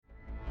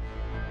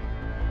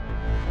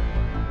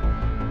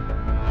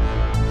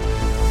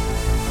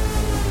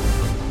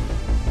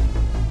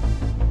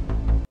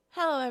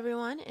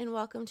everyone, and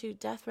welcome to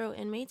Death Row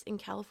Inmates in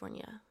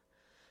California.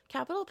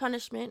 Capital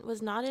punishment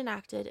was not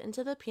enacted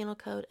into the Penal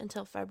Code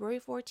until February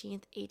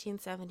 14,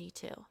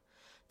 1872.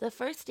 The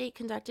first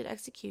state-conducted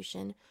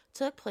execution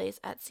took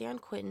place at San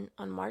Quentin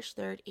on March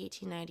 3,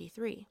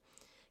 1893.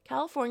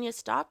 California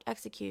stopped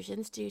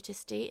executions due to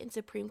state and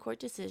Supreme Court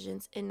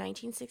decisions in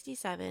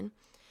 1967,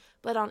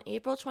 but on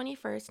April 21,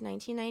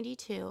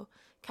 1992,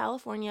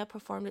 California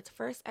performed its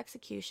first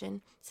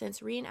execution since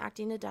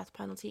reenacting the death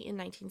penalty in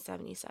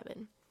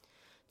 1977.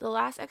 The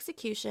last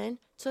execution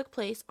took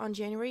place on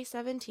January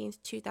 17,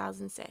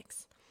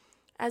 2006.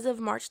 As of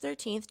March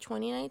 13,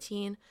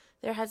 2019,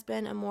 there has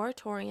been a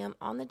moratorium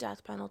on the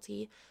death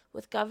penalty,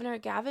 with Governor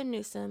Gavin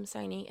Newsom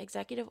signing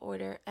Executive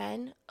Order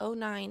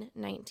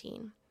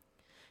N-0919.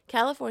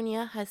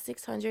 California has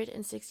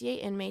 668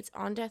 inmates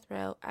on death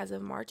row as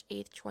of March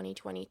 8,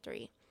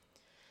 2023.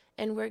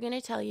 And we're going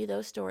to tell you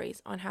those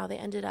stories on how they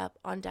ended up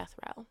on death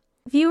row.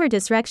 Viewer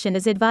discretion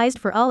is advised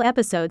for all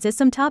episodes, as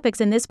some topics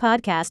in this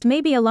podcast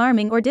may be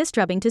alarming or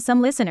disturbing to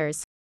some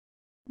listeners.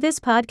 This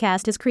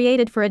podcast is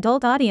created for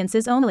adult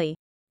audiences only.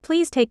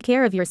 Please take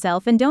care of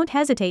yourself and don't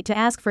hesitate to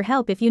ask for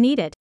help if you need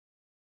it.